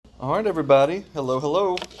All right, everybody. Hello,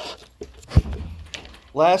 hello.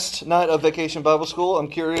 Last night of Vacation Bible School. I'm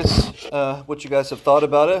curious what you guys have thought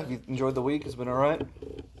about it. Have you enjoyed the week? Has it been all right?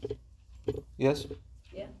 Yes?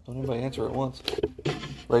 Yeah. Don't anybody answer at once.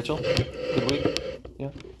 Rachel? Good week? Yeah.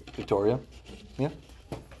 Victoria? Yeah.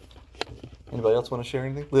 Anybody else want to share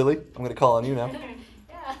anything? Lily? I'm going to call on you now.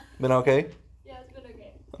 Yeah. Been okay? Yeah, it's been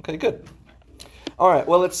okay. Okay, good. All right,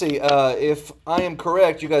 well, let's see. If I am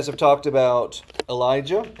correct, you guys have talked about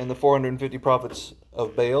Elijah and the 450 prophets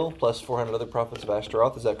of Baal plus 400 other prophets of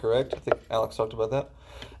Ashtaroth. Is that correct? I think Alex talked about that.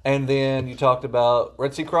 And then you talked about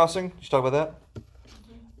Red Sea crossing. Did you talk about that?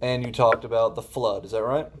 And you talked about the flood. Is that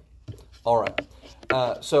right? All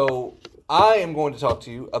right. So I am going to talk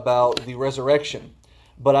to you about the resurrection.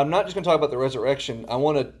 But I'm not just going to talk about the resurrection. I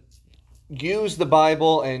want to use the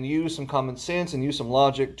Bible and use some common sense and use some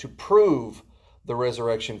logic to prove the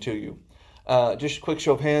resurrection to you. Just a quick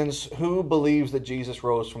show of hands. Who believes that Jesus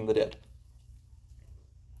rose from the dead?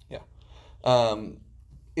 Yeah.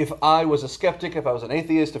 If I was a skeptic, if I was an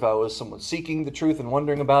atheist, if I was someone seeking the truth and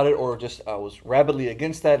wondering about it, or just I was rabidly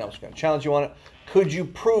against that and I was going to challenge you on it, could you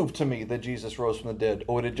prove to me that Jesus rose from the dead?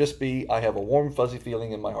 Or would it just be, I have a warm, fuzzy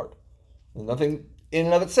feeling in my heart? Nothing in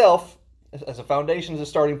and of itself, as a foundation, as a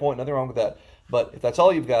starting point, nothing wrong with that. But if that's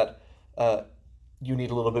all you've got, you need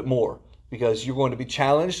a little bit more. Because you're going to be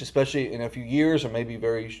challenged, especially in a few years, or maybe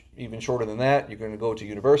even shorter than that. You're going to go to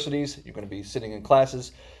universities. You're going to be sitting in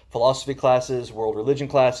classes, philosophy classes, world religion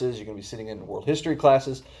classes. You're going to be sitting in world history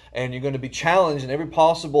classes. And you're going to be challenged in every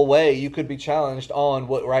possible way you could be challenged on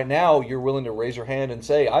what right now you're willing to raise your hand and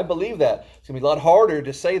say, I believe that. It's going to be a lot harder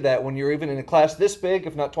to say that when you're even in a class this big,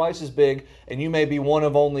 if not twice as big, and you may be one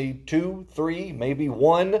of only 2, 3, maybe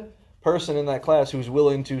one person in that class who's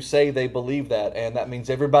willing to say they believe that, and that means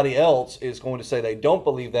everybody else is going to say they don't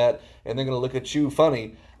believe that, and they're going to look at you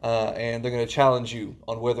funny, and they're going to challenge you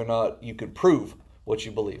on whether or not you could prove what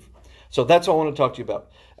you believe. So that's what I want to talk to you about.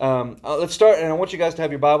 Let's start, and I want you guys to have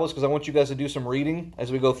your Bibles because I want you guys to do some reading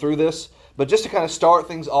as we go through this. But just to kind of start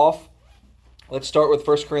things off, let's start with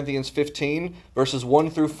 1 Corinthians 15, verses 1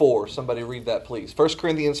 through 4. Somebody read that, please. 1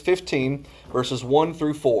 Corinthians 15, verses 1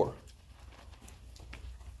 through 4.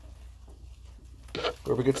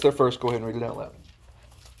 Whoever gets there first, go ahead and read it out loud.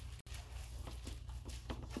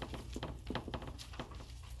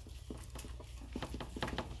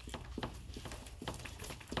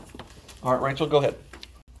 All right, Rachel, go ahead.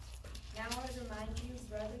 Now I would remind you,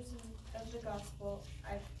 brothers of the gospel,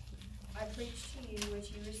 I preached to you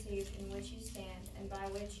which you received, in which you stand, and by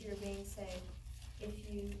which you are being saved, if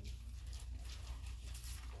you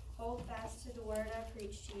hold fast to the word I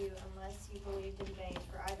preached to you, unless you believed in vain.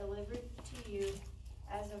 For I delivered to you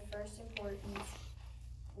as of first importance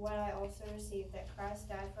what I also received, that Christ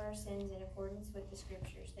died for our sins in accordance with the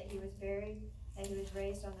Scriptures, that he was buried, and he was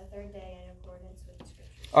raised on the third day in accordance with the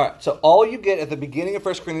Scriptures. All right, so all you get at the beginning of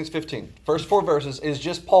 1 Corinthians 15, first 4 verses, is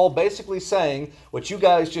just Paul basically saying what you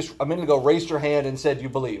guys just a minute ago raised your hand and said you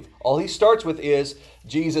believe. All he starts with is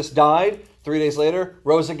Jesus died, 3 days later,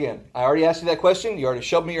 rose again. I already asked you that question. You already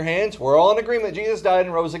shoved me your hands. We're all in agreement. Jesus died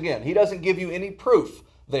and rose again. He doesn't give you any proof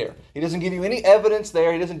there. He doesn't give you any evidence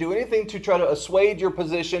there. He doesn't do anything to try to assuage your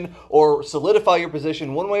position or solidify your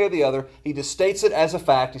position one way or the other. He just states it as a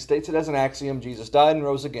fact. He states it as an axiom. Jesus died and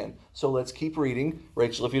rose again. So let's keep reading.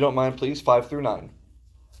 Rachel, if you don't mind, please, 5 through 9.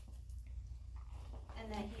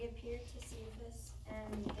 And that he appeared to Cephas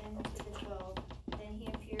and then to the 12. Then he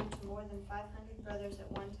appeared to more than 500 brothers at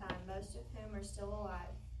one time, most of whom are still alive,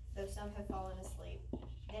 though some have fallen asleep.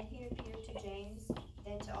 Then he appeared to James,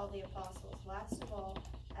 then to all the apostles. Last of all,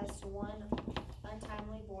 as to one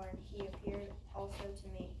untimely born, he appeared also to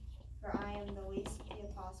me. For I am the least of the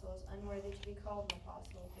apostles, unworthy to be called an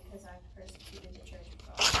apostle, because I persecuted the church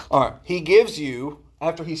of God. All right. He gives you,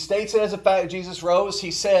 after he states it as a fact Jesus rose, he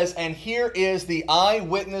says, and here is the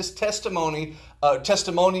eyewitness testimony,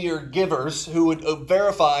 testimonier givers who would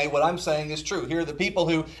verify what I'm saying is true. Here are the people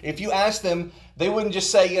who, if you ask them, they wouldn't just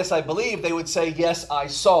say, yes, I believe. They would say, yes, I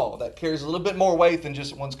saw. That carries a little bit more weight than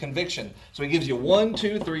just one's conviction. So he gives you 1,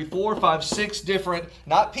 2, 3, 4, 5, 6 different,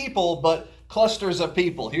 not people, but clusters of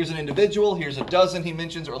people. Here's an individual. Here's a dozen he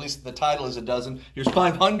mentions, or at least the title is a dozen. Here's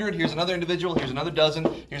 500. Here's another individual. Here's another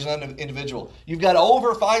dozen. Here's another individual. You've got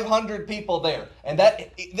over 500 people there. And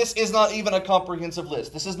this is not even a comprehensive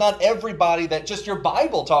list. This is not everybody that just your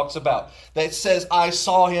Bible talks about that says, I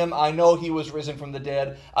saw him. I know he was risen from the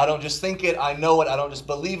dead. I don't just think it. I know it. I don't just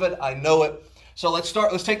believe it. I know it. So let's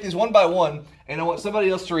take these one by one. And I want somebody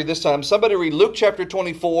else to read this time. Somebody read Luke chapter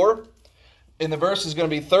 24. And the verse is going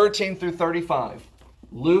to be 13 through 35.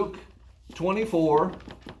 Luke 24,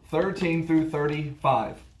 13 through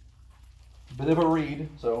 35. bit of a read,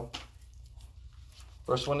 so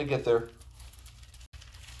first one to get there.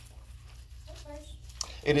 What verse?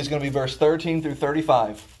 It is going to be verse 13 through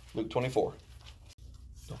 35, Luke 24.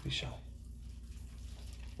 Don't be shy.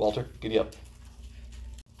 Walter, giddy up.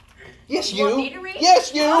 Yes, You want me to read?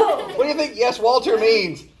 Yes, you. Oh. What do you think yes, Walter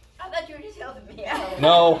means? I thought you were just helping me out.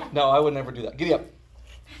 No, I would never do that. Giddy up.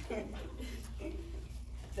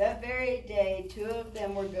 That very day, two of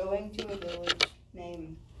them were going to a village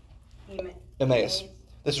named Emmaus.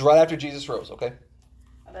 This is right after Jesus rose, okay?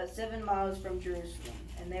 about 7 miles from Jerusalem,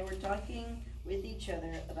 and they were talking with each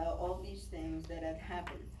other about all these things that had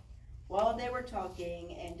happened. While they were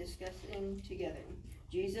talking and discussing together,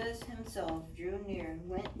 Jesus himself drew near and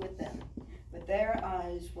went with them, but their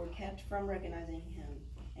eyes were kept from recognizing him.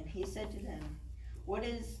 And he said to them, "What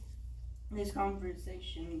is this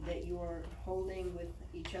conversation that you are holding with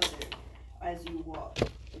each other as you walk?"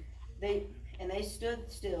 They stood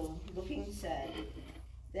still, looking sad.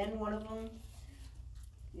 Then one of them,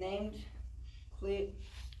 named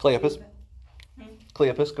Cleopas.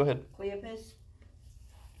 Cleopas, go ahead. Cleopas,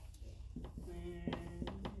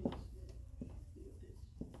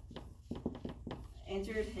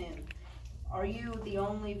 answered him, "Are you the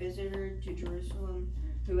only visitor to Jerusalem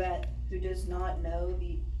who does not know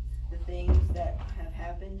the things that have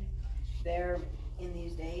happened there in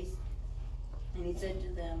these days?" And he said to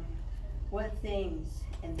them, "What things?"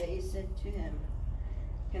 And they said to him,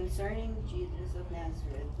 "Concerning Jesus of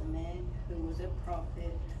Nazareth, the man who was a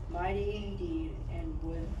prophet, mighty in deed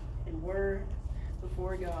and word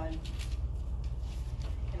before God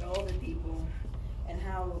and all the people, and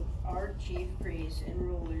how our chief priests and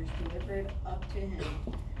rulers delivered up to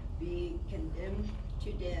him, be condemned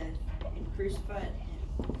to death and crucified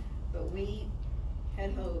him. But we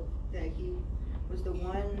had hoped that he was the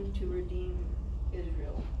one to redeem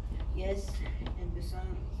Israel. Yes, and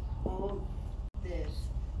besides all this,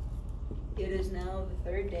 it is now the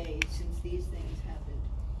third day since these things happened.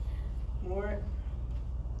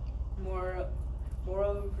 Moreover,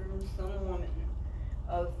 some women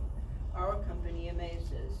of our company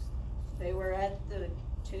amazed us. They were at the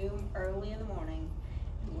tomb early in the morning,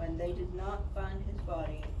 and when they did not find his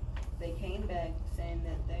body, they came back saying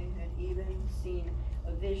that they had even seen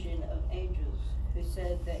a vision of angels who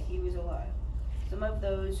said that he was alive. Some of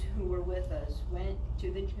those who were with us went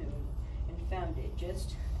to the tomb and found it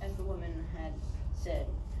just as the woman had said,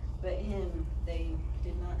 but him they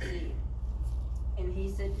did not see. And he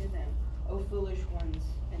said to them, "O foolish ones,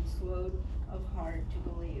 and slow of heart to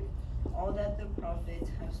believe all that the prophets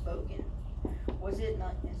have spoken. Was it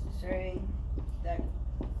not necessary that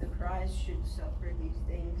the Christ should suffer these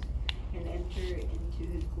things and enter into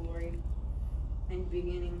his glory?" And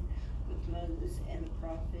beginning with Moses and the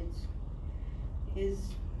prophets,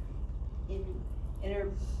 his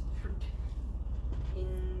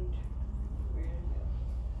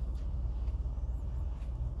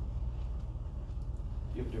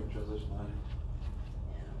You have a different translation behind it.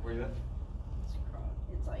 Yeah, Where you at?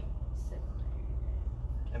 it's like 7.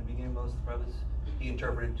 And beginning Moses the prophets, he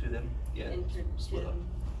interpreted to them. Yeah. Split up.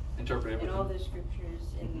 Interpreted In with all them. the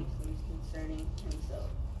scriptures and these things concerning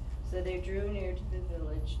himself. So they drew near to the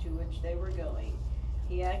village to which they were going.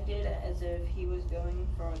 He acted as if he was going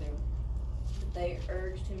farther, but they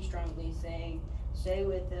urged him strongly, saying, "Stay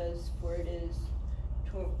with us, for it is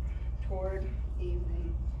toward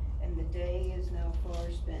evening, and the day is now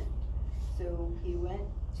far spent." So he went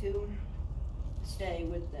to stay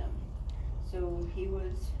with them. So he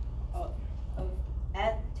was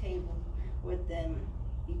at table with them.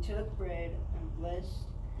 He took bread and blessed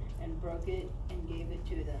and broke it and gave it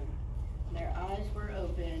to them. And their eyes were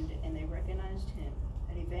opened, and they recognized him,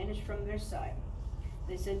 and he vanished from their sight.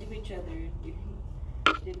 They said to each other,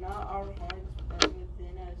 Did not our hearts burn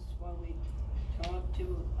within us while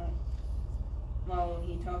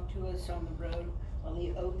he talked to us on the road, while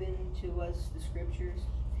he opened to us the scriptures?"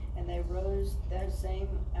 And they rose that same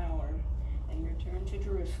hour and returned to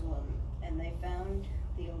Jerusalem, and they found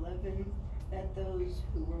the 11 that those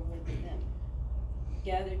who were with them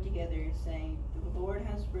gathered together, saying, "The Lord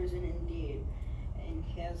has risen indeed, and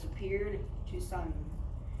has appeared to Simon."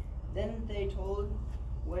 Then they told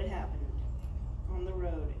what happened on the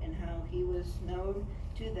road, and how he was known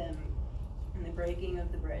to them in the breaking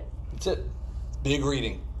of the bread. That's it. Big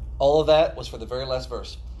reading. All of that was for the very last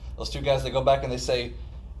verse. Those two guys, they go back and they say,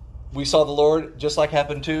 "We saw the Lord," just like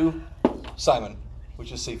happened to Simon,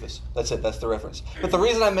 which is Cephas. That's it. That's the reference. But the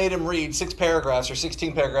reason I made him read 6 paragraphs or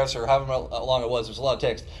 16 paragraphs or however long it was a lot of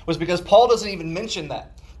text, was because Paul doesn't even mention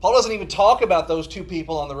that. Paul doesn't even talk about those two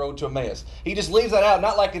people on the road to Emmaus. He just leaves that out,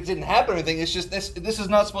 not like it didn't happen or anything. It's just this is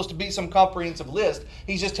not supposed to be some comprehensive list.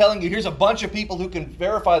 He's just telling you, here's a bunch of people who can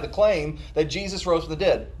verify the claim that Jesus rose from the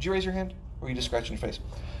dead. Did you raise your hand? Or were you just scratching your face?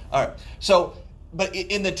 All right. So, but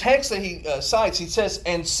in the text that he cites, he says,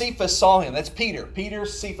 and Cephas saw him. That's Peter. Peter,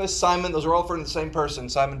 Cephas, Simon, those are all referring to the same person,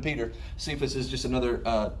 Simon Peter. Cephas is just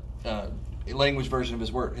another language version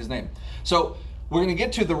of his name. So, we're going to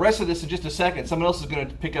get to the rest of this in just a second. Someone else is going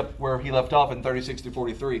to pick up where he left off in 36 through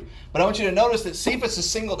 43. But I want you to notice that Cephas is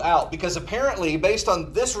singled out because apparently, based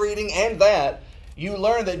on this reading and that, you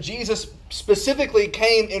learn that Jesus specifically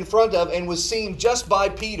came in front of and was seen just by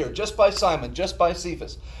Peter, just by Simon, just by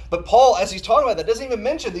Cephas. But Paul, as he's talking about that, doesn't even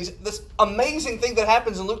mention this amazing thing that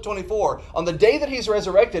happens in Luke 24. On the day that he's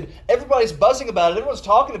resurrected, everybody's buzzing about it. Everyone's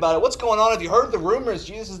talking about it. What's going on? Have you heard the rumors?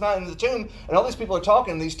 Jesus is not in the tomb. And all these people are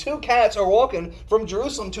talking. And these two cats are walking from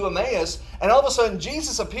Jerusalem to Emmaus. And all of a sudden,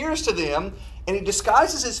 Jesus appears to them. And he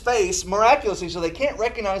disguises his face miraculously so they can't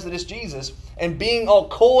recognize that it's Jesus. And being all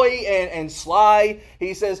coy and sly,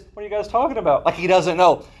 he says, what are you guys talking about? Like he doesn't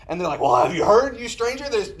know. And they're like, well, have you heard, you stranger?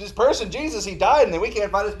 There's this person, Jesus, he died, and then we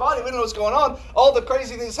can't find his body. We don't know what's going on. All the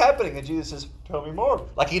crazy things happening. And Jesus says, tell me more.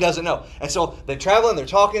 Like he doesn't know. And so they travel and they're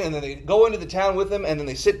talking, and then they go into the town with him, and then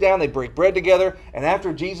they sit down, they break bread together. And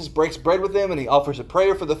after Jesus breaks bread with them and he offers a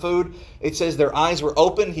prayer for the food, it says their eyes were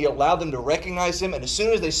open. He allowed them to recognize him. And as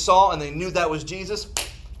soon as they saw and they knew that was Jesus,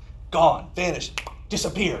 gone, vanished,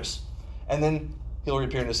 disappears. And then he'll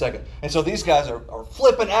reappear in a second. And so these guys are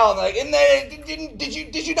flipping out. And like, and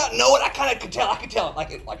did you not know it? I kind of could tell. I could tell.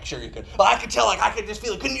 Like sure you could. Well, I could tell. Like I could just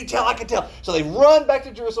feel it. Couldn't you tell? I could tell. So they run back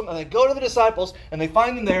to Jerusalem and they go to the disciples and they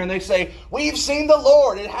find them there and they say, we've seen the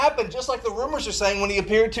Lord. It happened just like the rumors are saying when he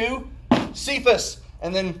appeared to Cephas.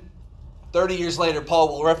 And then 30 years later, Paul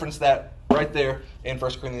will reference that right there in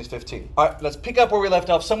 1 Corinthians 15. All right, let's pick up where we left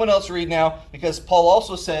off. Someone else read now, because Paul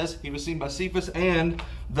also says he was seen by Cephas and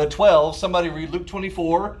the 12. Somebody read Luke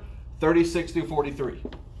 24, 36 through 43.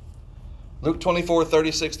 Luke 24,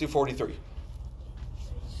 36 through 43.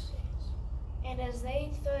 And as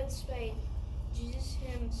they thus spake, Jesus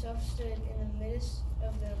himself stood in the midst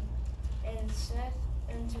of them, and saith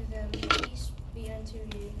unto them, Peace be unto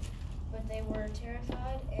you. But they were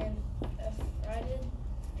terrified and affrighted,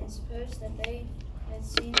 and supposed that they had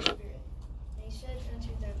seen a spirit. And he said unto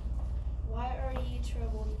them, Why are ye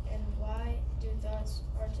troubled, and why do thoughts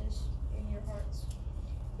artist in your hearts?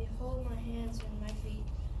 Behold my hands and my feet,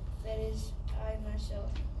 that is I myself.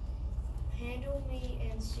 Handle me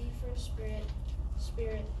and see, for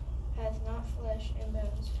spirit hath not flesh and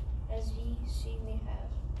bones, as ye see me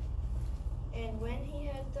have. And when he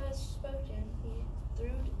had thus spoken, he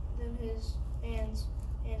threw them his hands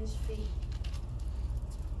and his feet.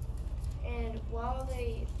 And while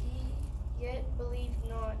they yet believed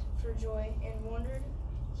not for joy and wondered,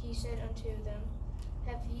 he said unto them,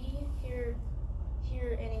 Have ye here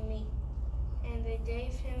any meat? And they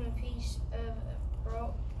gave him a piece of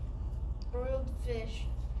broiled fish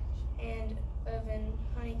and of an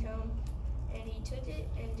honeycomb, and he took it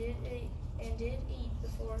and did eat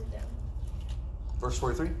before them. Verse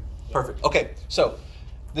 43? Yeah. Perfect. Okay, so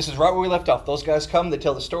this is right where we left off. Those guys come, they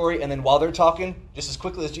tell the story, and then while they're talking, just as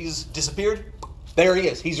quickly as Jesus disappeared, there he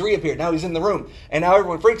is. He's reappeared. Now he's in the room. And now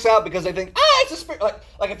everyone freaks out because they think, it's a spirit.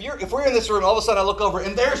 Like if we're in this room, all of a sudden I look over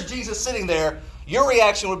and there's Jesus sitting there, your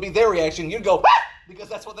reaction would be their reaction. You'd go, because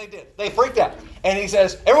that's what they did. They freaked out. And he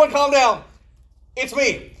says, everyone calm down. It's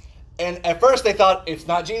me. And at first they thought, it's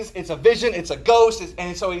not Jesus, it's a vision, it's a ghost.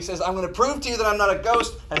 And so he says, I'm going to prove to you that I'm not a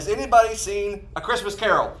ghost. Has anybody seen A Christmas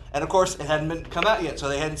Carol? And of course, it hadn't come out yet, so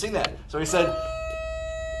they hadn't seen that. So he said,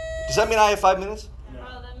 does that mean I have 5 minutes?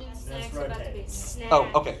 No, that means snacks about to be snack. Oh,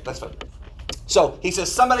 okay, that's fine. So he says,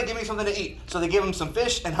 somebody give me something to eat. So they give him some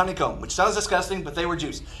fish and honeycomb, which sounds disgusting, but they were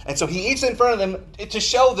Jews. And so he eats in front of them to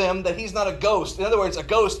show them that he's not a ghost. In other words,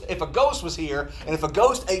 if a ghost was here, and if a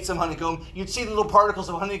ghost ate some honeycomb, you'd see the little particles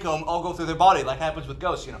of honeycomb all go through their body, like happens with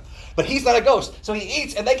ghosts, But he's not a ghost. So he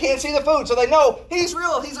eats, and they can't see the food. So they know he's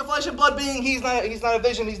real. He's a flesh and blood being. He's not a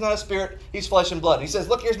vision. He's not a spirit. He's flesh and blood. He says,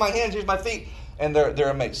 look, here's my hands, here's my feet. And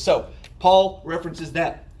they're amazed. So Paul references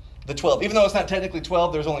that. The 12. Even though it's not technically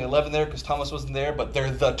 12, there's only 11 there because Thomas wasn't there, but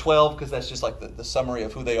they're the 12 because that's just like the summary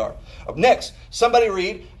of who they are. Up next, somebody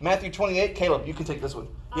read Matthew 28. Caleb, you can take this one.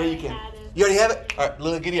 Yeah, you can. You already have it? All right,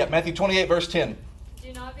 Lily, giddy up. Matthew 28, verse 10.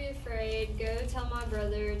 Do not be afraid. Go tell my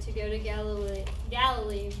brother to go to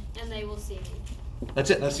Galilee, and they will see me.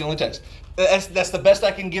 That's it. That's the only text. That's the best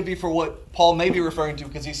I can give you for what Paul may be referring to,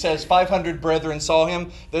 because he says 500 brethren saw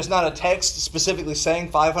him. There's not a text specifically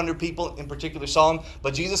saying 500 people in particular saw him,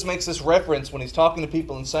 but Jesus makes this reference when he's talking to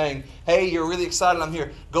people and saying, hey, you're really excited I'm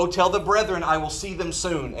here. Go tell the brethren I will see them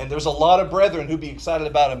soon. And there's a lot of brethren who'd be excited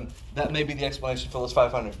about him. That may be the explanation for those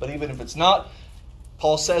 500. But even if it's not,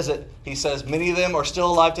 Paul says it. He says many of them are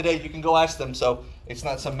still alive today. You can go ask them. So it's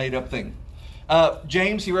not some made up thing.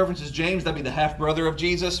 James, he references James. That'd be the half-brother of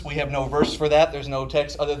Jesus. We have no verse for that. There's no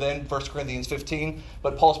text other than 1 Corinthians 15.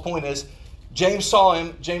 But Paul's point is, James saw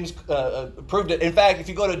him. James proved it. In fact, if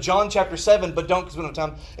you go to John chapter 7, but don't because we don't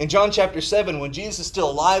have time. In John chapter 7, when Jesus is still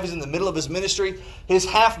alive, he's in the middle of his ministry, his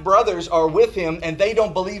half-brothers are with him, and they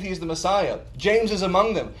don't believe he's the Messiah. James is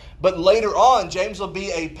among them. But later on, James will be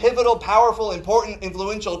a pivotal, powerful, important,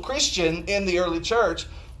 influential Christian in the early church.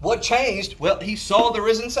 What changed? Well, he saw the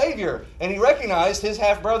risen Savior, and he recognized his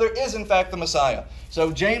half-brother is in fact the Messiah.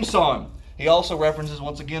 So James saw him. He also references,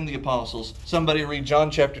 once again, the apostles. Somebody read John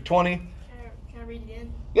chapter 20. Can I read it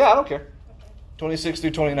again? Yeah, I don't care. Okay. 26 through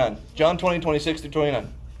 29. John 20, 26 through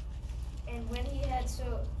 29. And when he had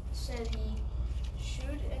so said, he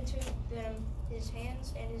shewed unto them his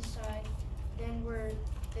hands and his side. Then were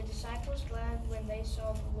the disciples glad when they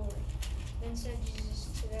saw the Lord. Then said Jesus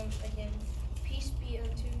to them again, Peace be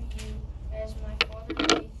unto you, as my Father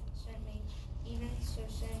hath sent me, even so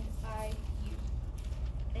send I you.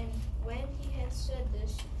 And when he had said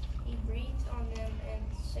this, he breathed on them, and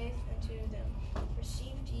saith unto them,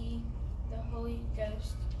 Receive ye the Holy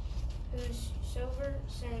Ghost, whosoever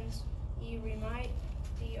sins ye remite,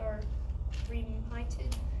 ye are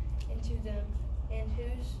remitted into them, and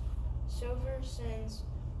whosoever sins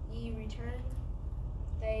ye return,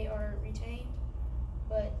 they are retained.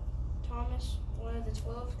 But Thomas, one of the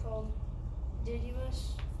 12, called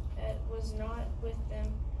Didymus, was not with them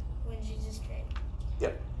when Jesus came.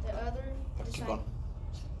 Yep. The other Keep going.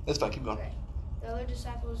 That's fine. Keep going. Okay. The other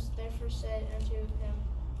disciples therefore said unto him,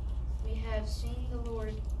 We have seen the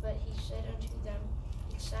Lord. But he said unto them,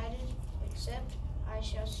 Except I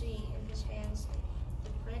shall see in his hands the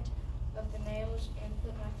print of the nails, and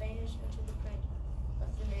put my fingers into the print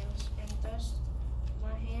of the nails, and thrust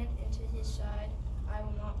my hand into his side, I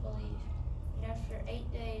will not believe. And after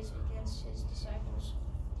 8 days against his disciples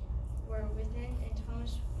were within, and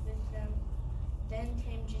Thomas with them. Then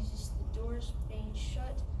came Jesus, the doors being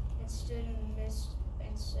shut, and stood in the midst,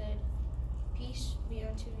 and said, Peace be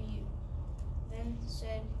unto you. Then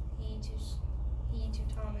said he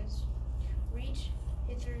to Thomas, Reach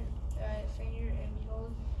hither thy finger, and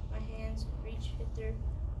behold my hands, reach hither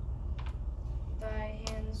thy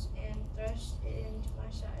hands, and thrust it into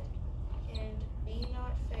my side. And be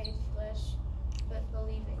not faithless, but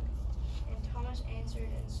believing. And Thomas answered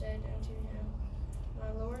and said unto him,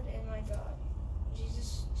 My Lord and my God.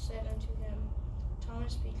 Jesus said unto him,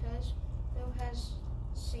 Thomas, because thou hast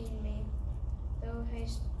seen me, thou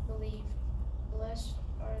hast believed. Blessed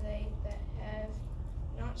are they that have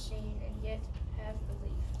not seen and yet have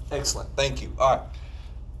believed. Excellent. Thank you. All right.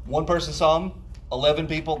 One person saw him. 11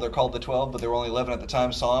 people, they're called the 12, but there were only 11 at the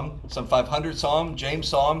time, saw him. Some 500 saw him. James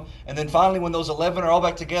saw him. And then finally, when those 11 are all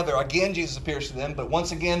back together, again, Jesus appears to them. But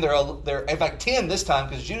once again, they're in fact 10 this time,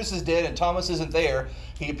 because Judas is dead and Thomas isn't there.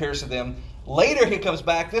 He appears to them. Later, he comes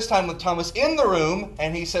back, this time with Thomas in the room,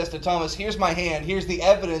 and he says to Thomas, here's my hand, here's the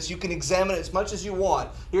evidence, you can examine it as much as you want.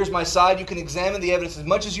 Here's my side, you can examine the evidence as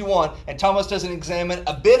much as you want. And Thomas doesn't examine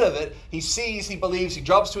a bit of it. He sees, he believes, he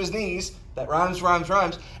drops to his knees. That rhymes,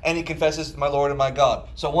 and he confesses, my Lord and my God.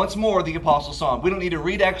 So once more, the apostles saw him. We don't need to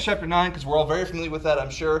read Acts chapter 9, because we're all very familiar with that, I'm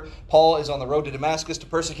sure. Paul is on the road to Damascus to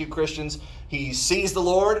persecute Christians. He sees the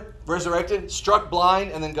Lord, resurrected, struck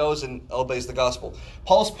blind, and then goes and obeys the gospel.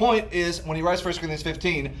 Paul's point is, when he writes 1 Corinthians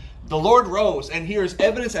 15, the Lord rose, and here's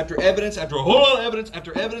evidence after evidence, after a whole lot of evidence,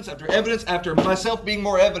 after evidence, after evidence, after myself being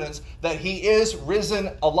more evidence, that he is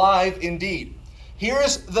risen alive indeed.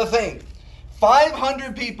 Here's the thing.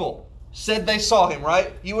 500 people said they saw him,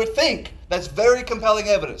 right? You would think that's very compelling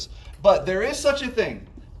evidence. But there is such a thing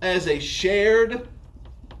as a shared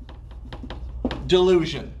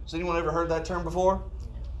delusion. Has anyone ever heard that term before?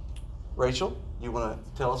 Rachel, you want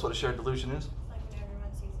to tell us what a shared delusion is? Like when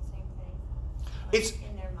everyone sees the same thing. It's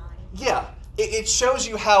in their mind. Yeah, it shows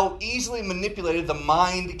you how easily manipulated the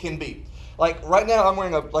mind can be. Like right now I'm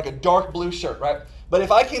wearing a dark blue shirt, right? But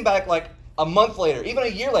if I came back like a month later, even a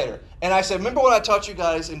year later, and I said, remember when I taught you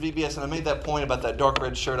guys in VBS and I made that point about that dark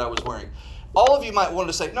red shirt I was wearing? All of you might want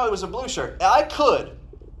to say, no, it was a blue shirt. I could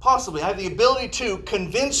possibly have the ability to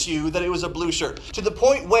convince you that it was a blue shirt, to the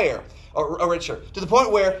point where or a red shirt. To the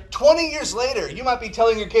point where 20 years later, you might be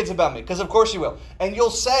telling your kids about me, because of course you will. And you'll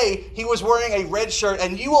say he was wearing a red shirt,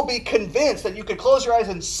 and you will be convinced that you could close your eyes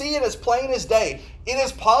and see it as plain as day. It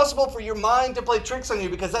is possible for your mind to play tricks on you,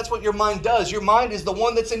 because that's what your mind does. Your mind is the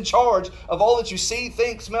one that's in charge of all that you see,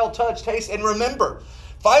 think, smell, touch, taste, and remember.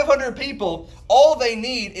 500 people, all they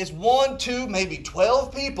need is 1, 2, maybe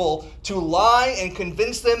 12 people to lie and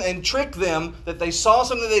convince them and trick them that they saw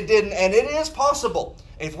something they didn't, and it is possible.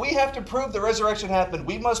 If we have to prove the resurrection happened,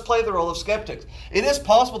 we must play the role of skeptics. It is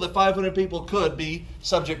possible that 500 people could be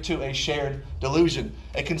subject to a shared delusion.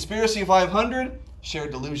 A conspiracy of 500,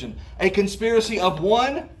 shared delusion. A conspiracy of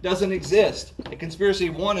 1 doesn't exist. A conspiracy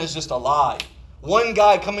of 1 is just a lie. One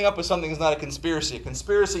guy coming up with something is not a conspiracy. A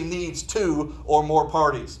conspiracy needs 2 or more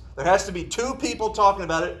parties. There has to be 2 people talking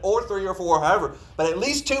about it, or 3 or 4, however. But at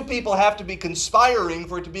least 2 people have to be conspiring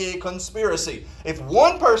for it to be a conspiracy. If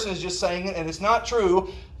one person is just saying it and it's not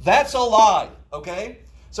true, that's a lie, okay?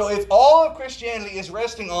 So if all of Christianity is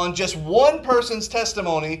resting on just one person's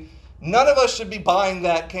testimony, none of us should be buying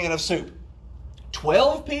that can of soup.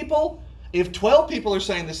 12 people? If 12 people are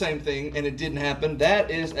saying the same thing and it didn't happen, that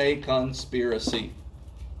is a conspiracy.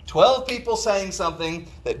 12 people saying something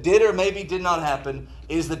that did or maybe did not happen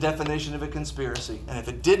is the definition of a conspiracy. And if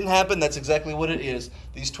it didn't happen, that's exactly what it is.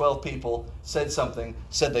 These 12 people said something,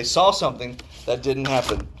 said they saw something that didn't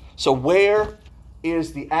happen. So where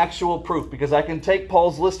is the actual proof? Because I can take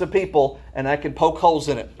Paul's list of people and I can poke holes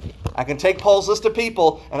in it. I can take Paul's list of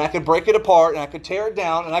people and I could break it apart and I could tear it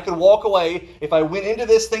down and I could walk away. If I went into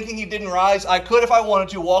this thinking he didn't rise, I could, if I wanted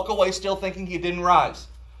to, walk away still thinking he didn't rise.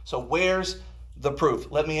 So where's the proof?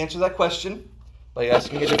 Let me answer that question by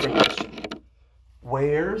asking a different question.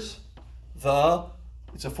 Where's the,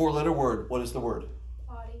 it's a 4-letter word. What is the word?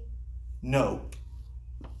 Body. No.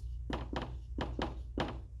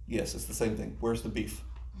 Yes, it's the same thing. Where's the beef?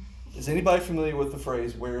 Is anybody familiar with the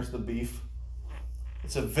phrase, where's the beef?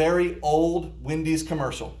 It's a very old Wendy's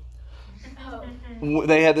commercial. Oh.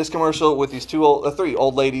 They had this commercial with these 3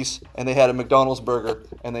 old ladies, and they had a McDonald's burger,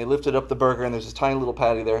 and they lifted up the burger, and there's this tiny little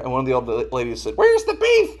patty there, and one of the old ladies said, where's the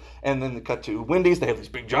beef? And then they cut to Wendy's. They have this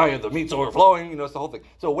big giant, the meat's overflowing, it's the whole thing.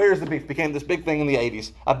 So where's the beef became this big thing in the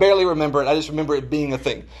 80s. I barely remember it. I just remember it being a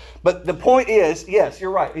thing. But the point is, yes,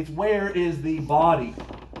 you're right. It's where is the body?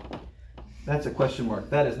 That's a question mark.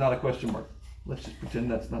 That is not a question mark. Let's just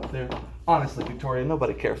pretend that's not there. Honestly, Victoria,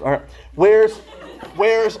 nobody cares. All right. Where's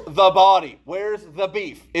the body? Where's the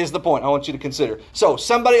beef is the point I want you to consider. So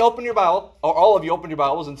somebody open your Bible, or all of you open your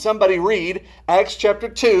Bibles, and somebody read Acts chapter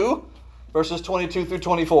 2, verses 22 through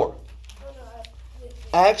 24.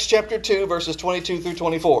 Acts chapter 2, verses 22 through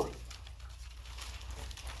 24.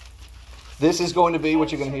 This is going to be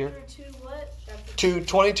what you're going to hear.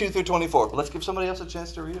 22 through 24. But let's give somebody else a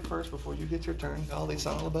chance to read it first before you get your turn. Oh, they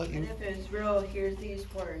sound all about you. And if Israel hears these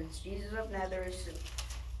words, Jesus of Nazareth,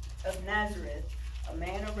 a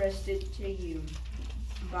man arrested to you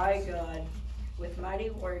by God with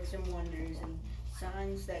mighty works and wonders and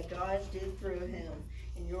signs that God did through him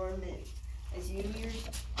in your midst, as you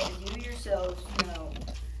yourselves know,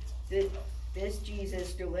 that this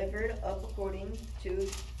Jesus delivered up according to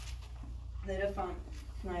the divine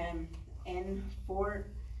plan and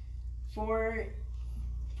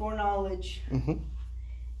foreknowledge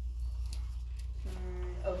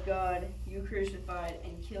of God, you crucified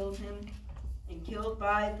and killed him, and killed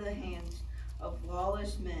by the hands of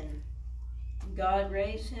lawless men. God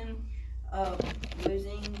raised him up,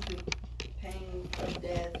 losing the pain of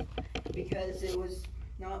death, because it was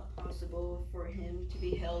not possible for him to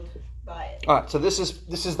be held by it. All right, so this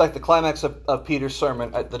is like the climax of Peter's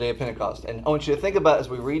sermon at the day of Pentecost. And I want you to think about, as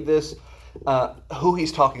we read this, who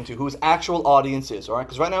he's talking to, who his actual audience is, all right?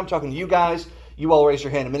 Because right now I'm talking to you guys. You all raised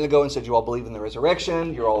your hand a minute ago and said you all believe in the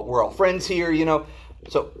resurrection. We're all friends here,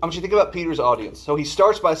 So I want you to think about Peter's audience. So he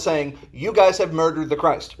starts by saying, you guys have murdered the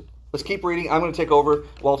Christ. Let's keep reading. I'm going to take over,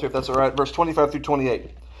 Walter, if that's all right. Verse 25 through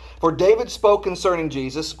 28. For David spoke concerning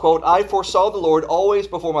Jesus, quote, I foresaw the Lord always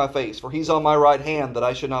before my face, for he's on my right hand, that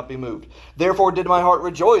I should not be moved. Therefore did my heart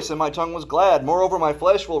rejoice, and my tongue was glad. Moreover, my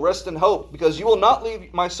flesh will rest in hope, because you will not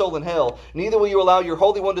leave my soul in hell, neither will you allow your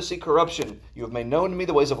Holy One to see corruption. You have made known to me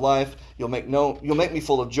the ways of life. You'll make me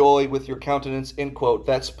full of joy with your countenance, end quote.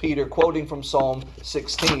 That's Peter quoting from Psalm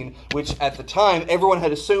 16, which at the time everyone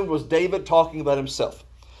had assumed was David talking about himself.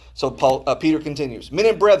 So Peter continues. Men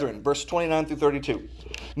and brethren, verse 29 through 32.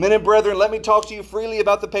 Men and brethren, let me talk to you freely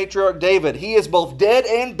about the patriarch David. He is both dead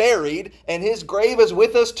and buried, and his grave is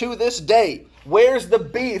with us to this day. Where's the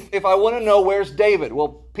beef if I want to know where's David?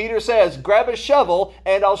 Well, Peter says, grab a shovel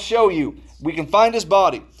and I'll show you. We can find his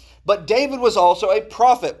body. But David was also a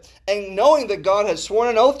prophet, and knowing that God had sworn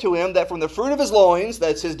an oath to him that from the fruit of his loins,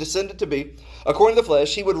 that's his descendant to be, according to the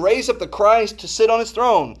flesh, he would raise up the Christ to sit on his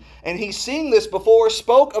throne. And he, seeing this before,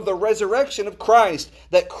 spoke of the resurrection of Christ,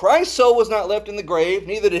 that Christ's soul was not left in the grave,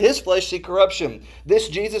 neither did his flesh see corruption. This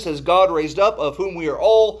Jesus has God raised up, of whom we are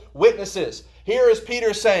all witnesses. Here is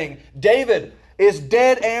Peter saying, David is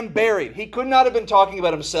dead and buried. He could not have been talking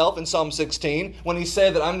about himself in Psalm 16 when he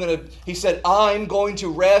said that I'm going to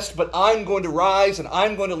rest, but I'm going to rise and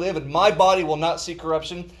I'm going to live and my body will not see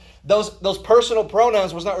corruption. Those personal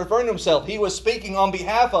pronouns was not referring to himself. He was speaking on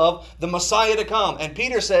behalf of the Messiah to come. And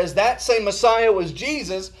Peter says that same Messiah was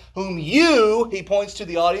Jesus, whom you, he points to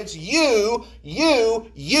the audience, you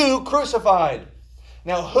crucified.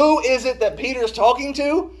 Now, who is it that Peter is talking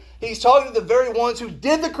to? He's talking to the very ones who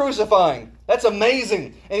did the crucifying. That's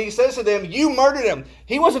amazing. And he says to them, you murdered him.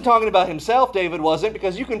 He wasn't talking about himself, David wasn't,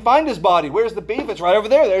 because you can find his body. Where's the beef? It's right over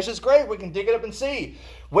there. There's his grave. We can dig it up and see.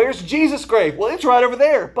 Where's Jesus' grave? Well, it's right over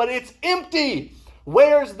there, but it's empty.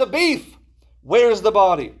 Where's the beef? Where's the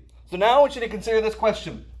body? So now I want you to consider this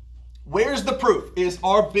question. Where's the proof? Is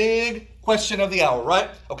our big question of the hour,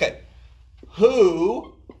 right? Okay.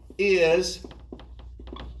 Who is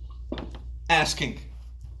asking?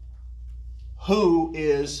 Who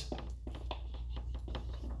is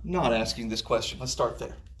not asking this question? Let's start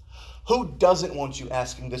there. Who doesn't want you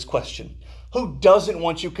asking this question? Who doesn't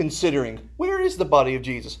want you considering, where is the body of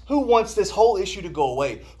Jesus? Who wants this whole issue to go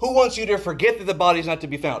away? Who wants you to forget that the body is not to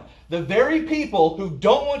be found? The very people who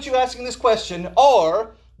don't want you asking this question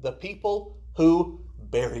are the people who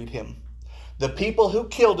buried him. The people who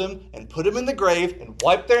killed him and put him in the grave and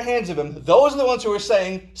wiped their hands of him, those are the ones who are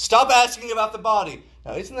saying, stop asking about the body.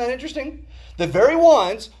 Now, isn't that interesting? The very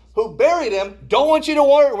ones who buried him don't want you to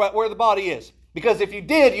worry about where the body is. Because if you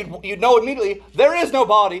did, you'd know immediately there is no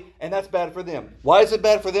body, and that's bad for them. Why is it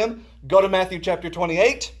bad for them? Go to Matthew chapter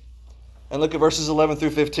 28 and look at verses 11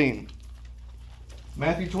 through 15.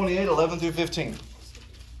 Matthew 28, 11 through 15. Does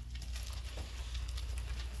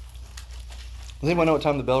anyone know what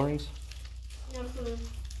time the bell rings? No clue.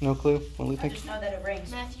 No clue? Well, I just know that it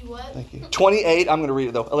rings. Matthew what? Thank you. 28, I'm going to read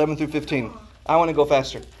it though, 11 through 15. I want to go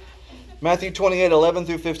faster. Matthew 28, 11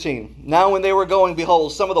 through 15. Now when they were going,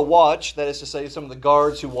 behold, some of the watch, that is to say, some of the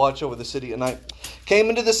guards who watch over the city at night, came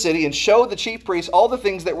into the city and showed the chief priests all the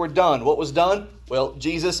things that were done. What was done? Well,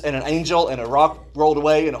 Jesus and an angel and a rock rolled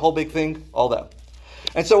away and a whole big thing, all that.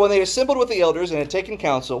 And so when they assembled with the elders and had taken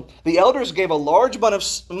counsel, the elders gave a large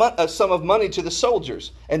sum of money to the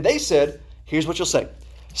soldiers. And they said, here's what you'll say.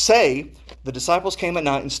 Say, the disciples came at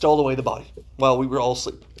night and stole away the body while we were all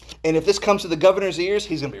asleep. And if this comes to the governor's ears,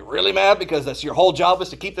 he's going to be really mad because that's your whole job is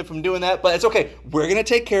to keep them from doing that. But it's okay. We're going to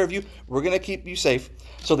take care of you. We're going to keep you safe.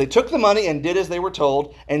 So they took the money and did as they were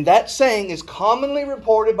told. And that saying is commonly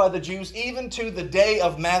reported by the Jews even to the day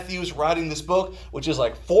of Matthew's writing this book, which is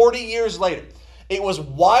like 40 years later. It was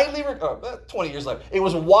widely, 20 years later, it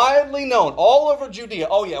was widely known all over Judea.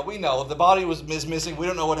 Oh yeah, we know the body is missing. We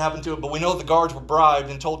don't know what happened to it, but we know the guards were bribed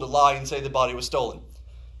and told to lie and say the body was stolen.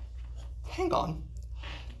 Hang on.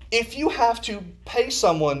 If you have to pay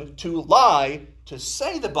someone to lie to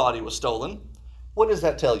say the body was stolen, what does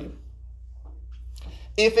that tell you?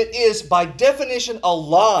 If it is by definition a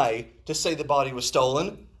lie to say the body was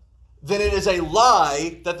stolen, then it is a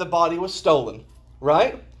lie that the body was stolen,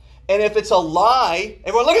 right? And if it's a lie,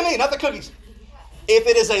 everyone look at me, not the cookies. If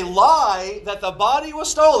it is a lie that the body was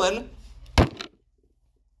stolen,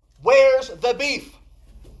 where's the beef?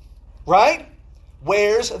 Right?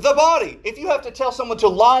 Where's the body? If you have to tell someone to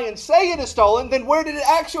lie and say it is stolen, then where did it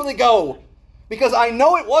actually go? Because I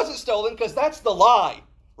know it wasn't stolen because that's the lie,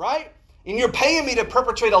 right? And you're paying me to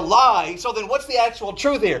perpetrate a lie, so then what's the actual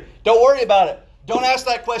truth here? Don't worry about it. Don't ask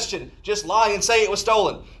that question. Just lie and say it was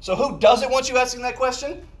stolen. So who doesn't want you asking that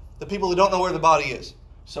question? The people who don't know where the body is.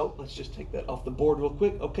 So let's just take that off the board real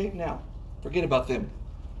quick. Okay, now, forget about them.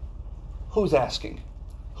 Who's asking?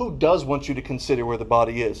 Who does want you to consider where the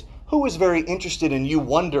body is? Who is very interested in you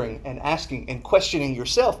wondering and asking and questioning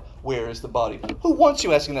yourself, where is the body? Who wants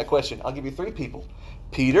you asking that question? I'll give you three people.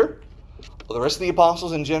 Peter, the rest of the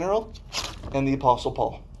apostles in general, and the apostle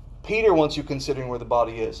Paul. Peter wants you considering where the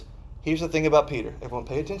body is. Here's the thing about Peter. Everyone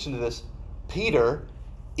pay attention to this. Peter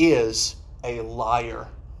is a liar.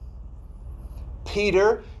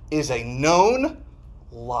 Peter is a known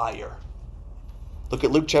liar. Look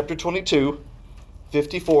at Luke chapter 22,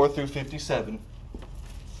 54 through 57.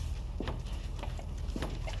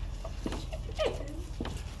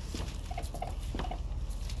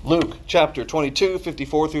 Luke chapter 22,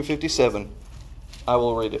 54 through 57. I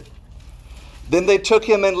will read it. Then they took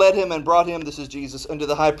him and led him and brought him, this is Jesus, unto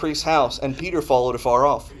the high priest's house. And Peter followed afar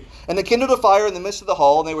off. And they kindled a fire in the midst of the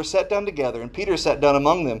hall, and they were sat down together. And Peter sat down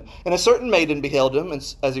among them. And a certain maiden beheld him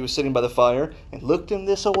as he was sitting by the fire, and looked him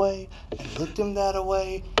this away, and looked him that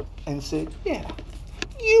away, and said, yeah,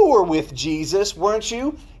 you were with Jesus, weren't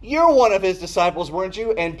you? You're one of his disciples, weren't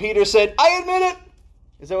you? And Peter said, I admit it.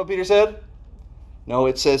 Is that what Peter said? No,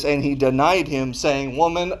 it says, and he denied him, saying,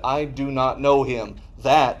 woman, I do not know him.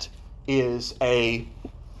 That is a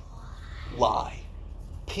lie.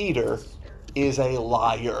 Peter is a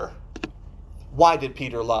liar. Why did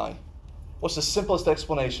Peter lie? What's the simplest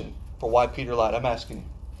explanation for why Peter lied? I'm asking you.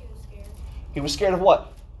 He was scared. He was scared of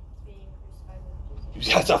what? Being crucified with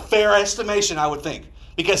Jesus. That's a fair estimation, I would think.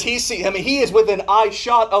 Because he is within eye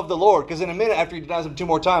shot of the Lord. Because in a minute, after he denies him 2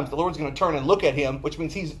 more times, the Lord's going to turn and look at him, which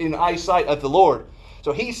means he's in eyesight of the Lord.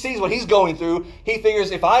 So he sees what he's going through. He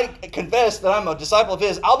figures, if I confess that I'm a disciple of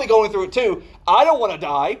his, I'll be going through it too. I don't want to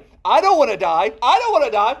die. I don't want to die. I don't want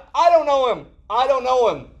to die. I don't know him. I don't know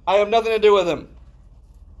him. I have nothing to do with him.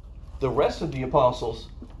 The rest of the apostles,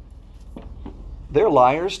 they're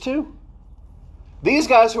liars too. These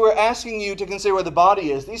guys who are asking you to consider where the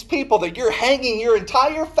body is, these people that you're hanging your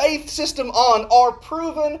entire faith system on, are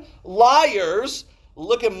proven liars.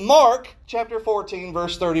 Look at Mark chapter 14,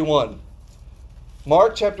 verse 31.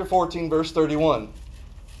 Mark chapter 14, verse 31.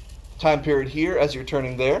 Time period here, as you're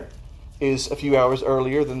turning there, is a few hours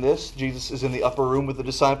earlier than this. Jesus is in the upper room with the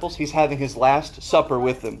disciples. He's having his last supper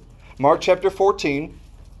with them. Mark chapter 14,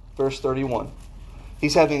 verse 31.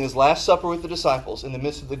 He's having his last supper with the disciples. In the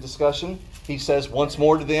midst of the discussion, he says once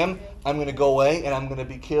more to them, I'm going to go away and I'm going to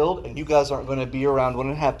be killed, and you guys aren't going to be around when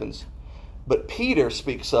it happens. But Peter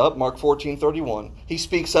speaks up, Mark 14:31. He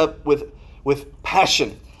speaks up with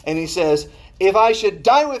passion, and he says, if I should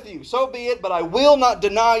die with you, so be it, but I will not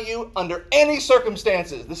deny you under any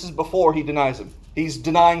circumstances. This is before he denies him. He's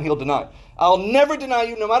denying he'll deny. I'll never deny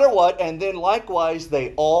you no matter what. And then likewise,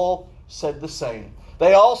 they all said the same.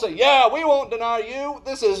 They all say, yeah, we won't deny you.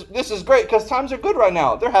 This is great because times are good right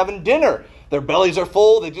now. They're having dinner. Their bellies are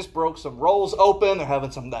full. They just broke some rolls open. They're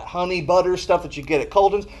having some of that honey butter stuff that you get at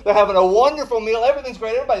Colton's. They're having a wonderful meal. Everything's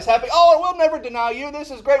great. Everybody's happy. Oh, we'll never deny you.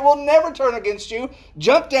 This is great. We'll never turn against you.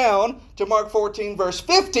 Jump down to Mark 14, verse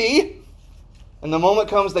 50. And the moment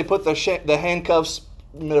comes, they put the handcuffs,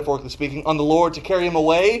 metaphorically speaking, on the Lord to carry him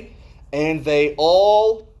away. And they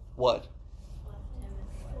all, what?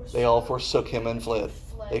 They all forsook him and fled.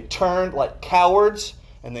 They turned like cowards,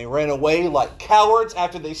 and they ran away like cowards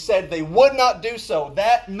after they said they would not do so.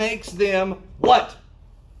 That makes them what?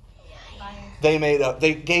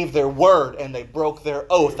 They gave their word and they broke their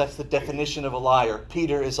oath. That's the definition of a liar.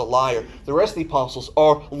 Peter is a liar. The rest of the apostles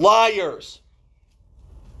are liars.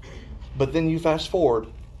 But then you fast forward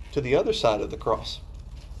to the other side of the cross.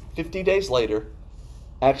 50 days later,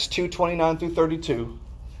 Acts 2:29 through 32.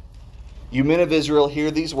 You men of Israel, hear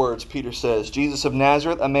these words, Peter says. Jesus of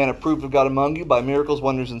Nazareth, a man approved of God among you by miracles,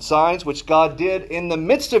 wonders, and signs, which God did in the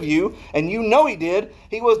midst of you, and you know he did.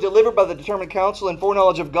 He was delivered by the determined counsel and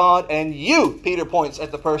foreknowledge of God, and you, Peter points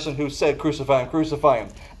at the person who said, crucify him, crucify him.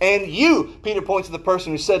 And you, Peter points at the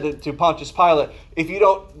person who said to Pontius Pilate, if you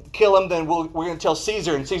don't kill him, then we're going to tell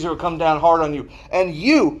Caesar, and Caesar will come down hard on you. And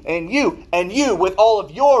you, with all of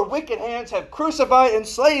your wicked hands, have crucified and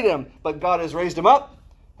slain him. But God has raised him up,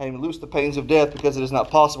 and loosed the pains of death, because it is not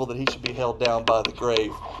possible that he should be held down by the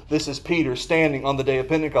grave. This is Peter standing on the day of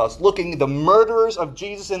Pentecost, looking the murderers of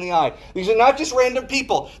Jesus in the eye. These are not just random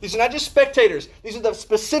people. These are not just spectators. These are the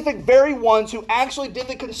specific very ones who actually did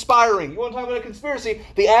the conspiring. You want to talk about a conspiracy?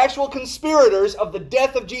 The actual conspirators of the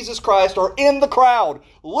death of Jesus Christ are in the crowd,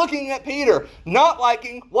 looking at Peter, not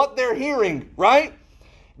liking what they're hearing, right?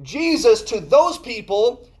 Jesus, to those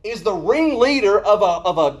people, is the ringleader of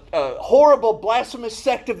a horrible, blasphemous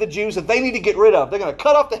sect of the Jews that they need to get rid of. They're going to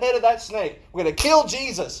cut off the head of that snake. We're going to kill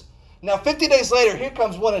Jesus. Now, 50 days later, here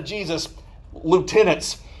comes one of Jesus'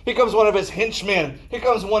 lieutenants. Here comes one of his henchmen. Here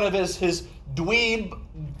comes one of his dweeb,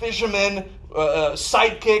 fisherman,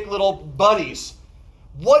 sidekick little buddies.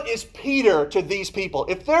 What is Peter to these people?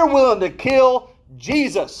 If they're willing to kill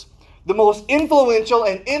Jesus, the most influential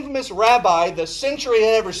and infamous rabbi the century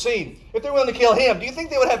had ever seen, if they're willing to kill him, do you think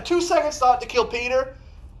they would have 2 seconds thought to kill Peter?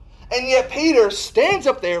 And yet Peter stands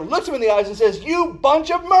up there, looks him in the eyes and says, you bunch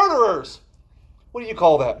of murderers. What do you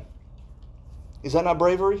call that? Is that not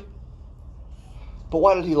bravery? But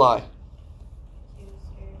why did he lie? He was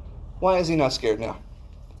scared. Why is he not scared now?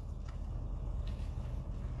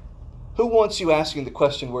 Who wants you asking the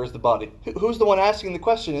question, where's the body? Who's the one asking the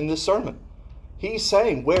question in this sermon? He's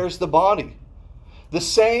saying, where's the body? The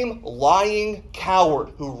same lying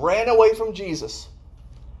coward who ran away from Jesus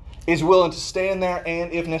is willing to stand there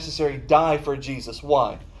and, if necessary, die for Jesus.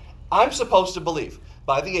 Why? I'm supposed to believe,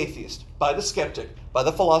 by the atheist, by the skeptic, by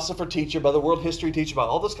the philosopher teacher, by the world history teacher, by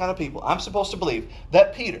all those kind of people, I'm supposed to believe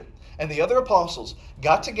that Peter and the other apostles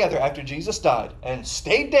got together after Jesus died and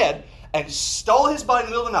stayed dead and stole his body in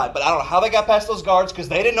the middle of the night. But I don't know how they got past those guards, because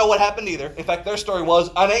they didn't know what happened either. In fact, their story was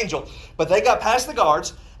an angel. But they got past the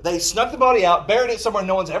guards, they snuck the body out, buried it somewhere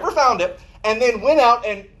no one's ever found it, and then went out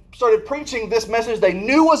and started preaching this message they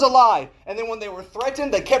knew was a lie. And then when they were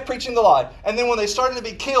threatened, they kept preaching the lie. And then when they started to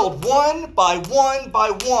be killed, one by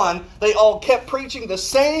one, they all kept preaching the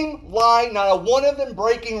same lie, not a one of them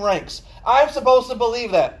breaking ranks. I'm supposed to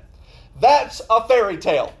believe that. That's a fairy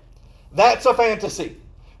tale. That's a fantasy.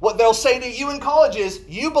 What they'll say to you in college is,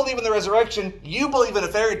 you believe in the resurrection, you believe in a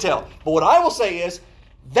fairy tale. But what I will say is,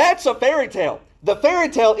 that's a fairy tale. The fairy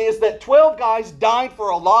tale is that 12 guys died for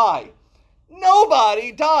a lie.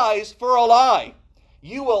 Nobody dies for a lie.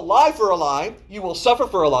 You will lie for a lie. You will suffer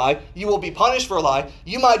for a lie. You will be punished for a lie.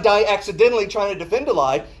 You might die accidentally trying to defend a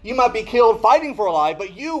lie. You might be killed fighting for a lie,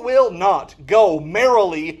 but you will not go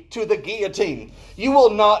merrily to the guillotine. You will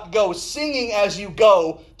not go singing as you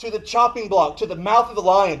go to the chopping block, to the mouth of the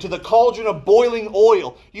lion, to the cauldron of boiling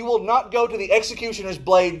oil. You will not go to the executioner's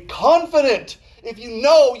blade confident if you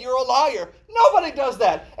know you're a liar. Nobody does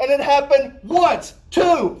that. And it happened once,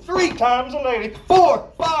 2, 3 times a lady,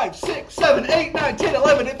 4, 5, 6, 7, 8, 9, 10,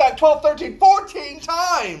 11, in fact 12, 13, 14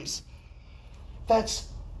 times. That's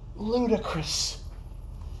ludicrous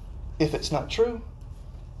if it's not true.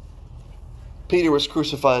 Peter was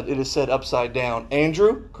crucified, it is said, upside down.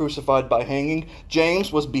 Andrew, crucified by hanging.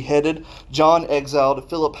 James was beheaded. John exiled.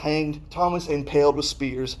 Philip hanged. Thomas impaled with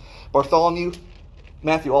spears. Bartholomew,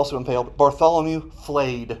 Matthew also impaled. Bartholomew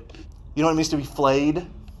flayed. You know what it means to be flayed?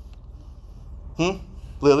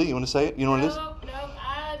 Lily, you want to say it? You know what it is?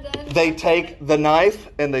 No, They take the knife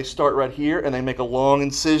and they start right here and they make a long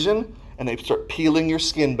incision and they start peeling your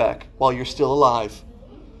skin back while you're still alive.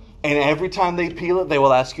 And every time they peel it, they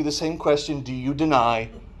will ask you the same question: do you deny?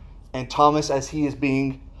 And Thomas, as he is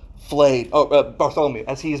being flayed, Bartholomew,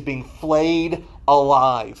 as he is being flayed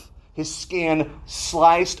alive, his skin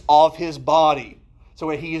sliced off his body, so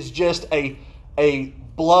he is just a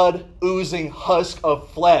blood oozing husk of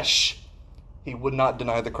flesh, he would not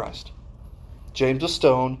deny the Christ. James was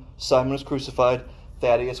stoned, Simon was crucified,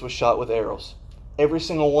 Thaddeus was shot with arrows. Every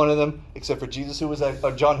single one of them, except for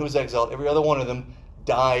John who was exiled, every other one of them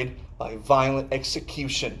died by violent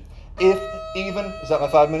execution. If even, is that my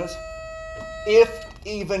 5 minutes? If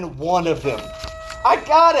even one of them, I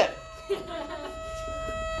got it!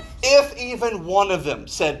 If even one of them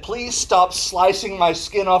said, please stop slicing my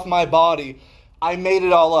skin off my body, I made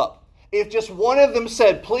it all up. If just one of them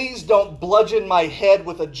said, please don't bludgeon my head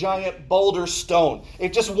with a giant boulder stone.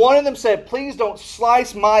 If just one of them said, please don't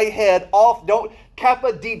slice my head off, don't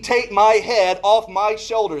capacitate my head off my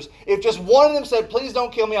shoulders. If just one of them said, please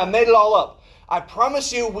don't kill me, I made it all up. I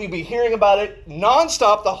promise you we'd be hearing about it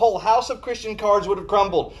nonstop. The whole house of Christian cards would have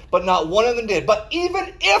crumbled, but not one of them did. But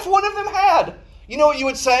even if one of them had, you know what you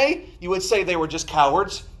would say? You would say they were just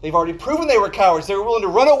cowards. They've already proven they were cowards. They were willing to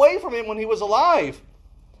run away from him when he was alive.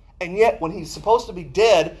 And yet, when he's supposed to be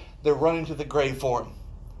dead, they're running to the grave for him.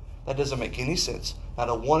 That doesn't make any sense. Not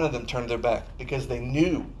a one of them turned their back because they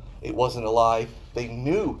knew it wasn't a lie. They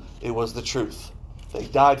knew it was the truth. They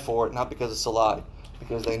died for it, not because it's a lie,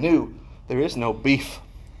 because they knew there is no beef.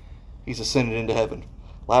 He's ascended into heaven.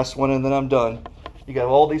 Last one, and then I'm done. You got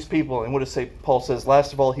all these people, and what does Paul says?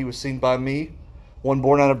 Last of all, he was seen by me, one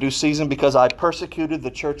born out of due season, because I persecuted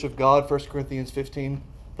the church of God. 1 Corinthians 15,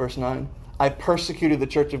 verse 9. I persecuted the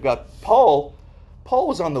church of God. Paul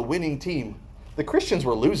was on the winning team. The Christians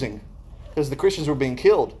were losing because the Christians were being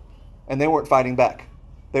killed and they weren't fighting back.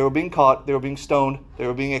 They were being caught, they were being stoned, they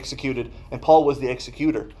were being executed, and Paul was the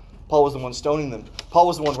executor. Paul was the one stoning them. Paul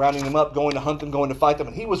was the one rounding them up, going to hunt them, going to fight them,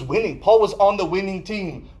 and he was winning. Paul was on the winning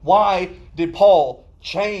team. Why did Paul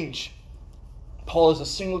change? Paul is the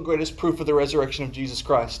single greatest proof of the resurrection of Jesus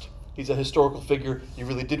Christ. He's a historical figure. He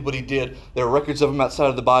really did what he did. There are records of him outside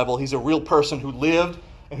of the Bible. He's a real person who lived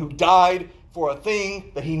and who died for a thing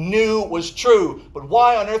that he knew was true. But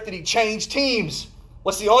why on earth did he change teams?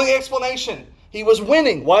 What's the only explanation? He was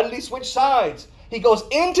winning. Why did he switch sides? He goes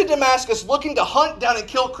into Damascus looking to hunt down and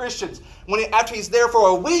kill Christians. After he's there for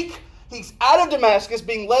a week, he's out of Damascus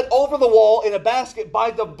being led over the wall in a basket by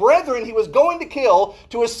the brethren he was going to kill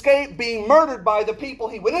to escape being murdered by the people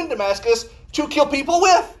he went into Damascus to kill people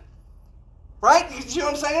with. Right? You see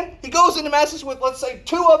what I'm saying? He goes into Damascus with, let's say,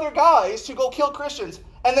 2 other guys to go kill Christians.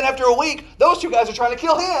 And then after a week, those 2 guys are trying to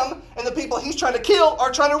kill him, and the people he's trying to kill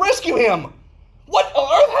are trying to rescue him. What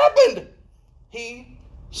on earth happened? He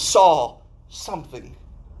saw something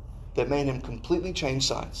that made him completely change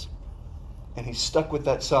sides. And he stuck with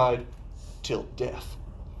that side till death.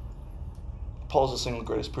 Paul's the single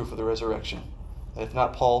greatest proof of the resurrection. And if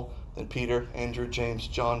not Paul, then Peter, Andrew, James,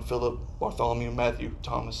 John, Philip, Bartholomew, Matthew,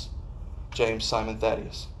 Thomas, James, Simon,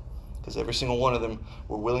 Thaddeus. Because every single one of them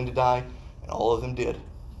were willing to die, and all of them did,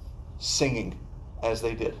 singing as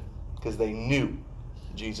they did, because they knew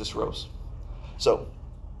Jesus rose. So,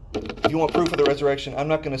 if you want proof of the resurrection, I'm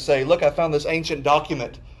not going to say, look, I found this ancient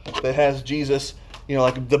document that has Jesus,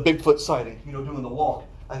 like the Bigfoot sighting, doing the walk.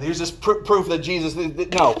 And here's this proof that Jesus...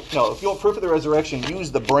 No. If you want proof of the resurrection,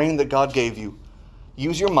 use the brain that God gave you.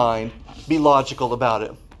 Use your mind. Be logical about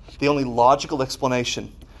it. The only logical explanation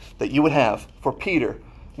that you would have for Peter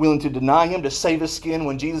willing to deny him to save his skin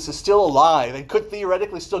when Jesus is still alive and could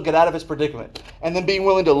theoretically still get out of his predicament, and then being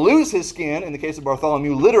willing to lose his skin, in the case of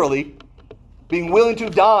Bartholomew, literally, being willing to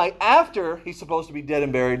die after he's supposed to be dead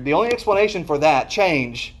and buried, the only explanation for that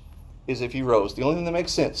change is if he rose. The only thing that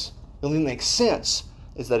makes sense.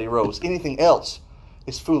 Is that he rose. Anything else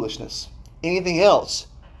is foolishness. Anything else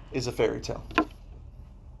is a fairy tale.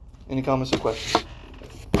 Any comments or questions?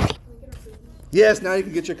 Yes, now you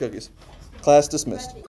can get your cookies. Class dismissed.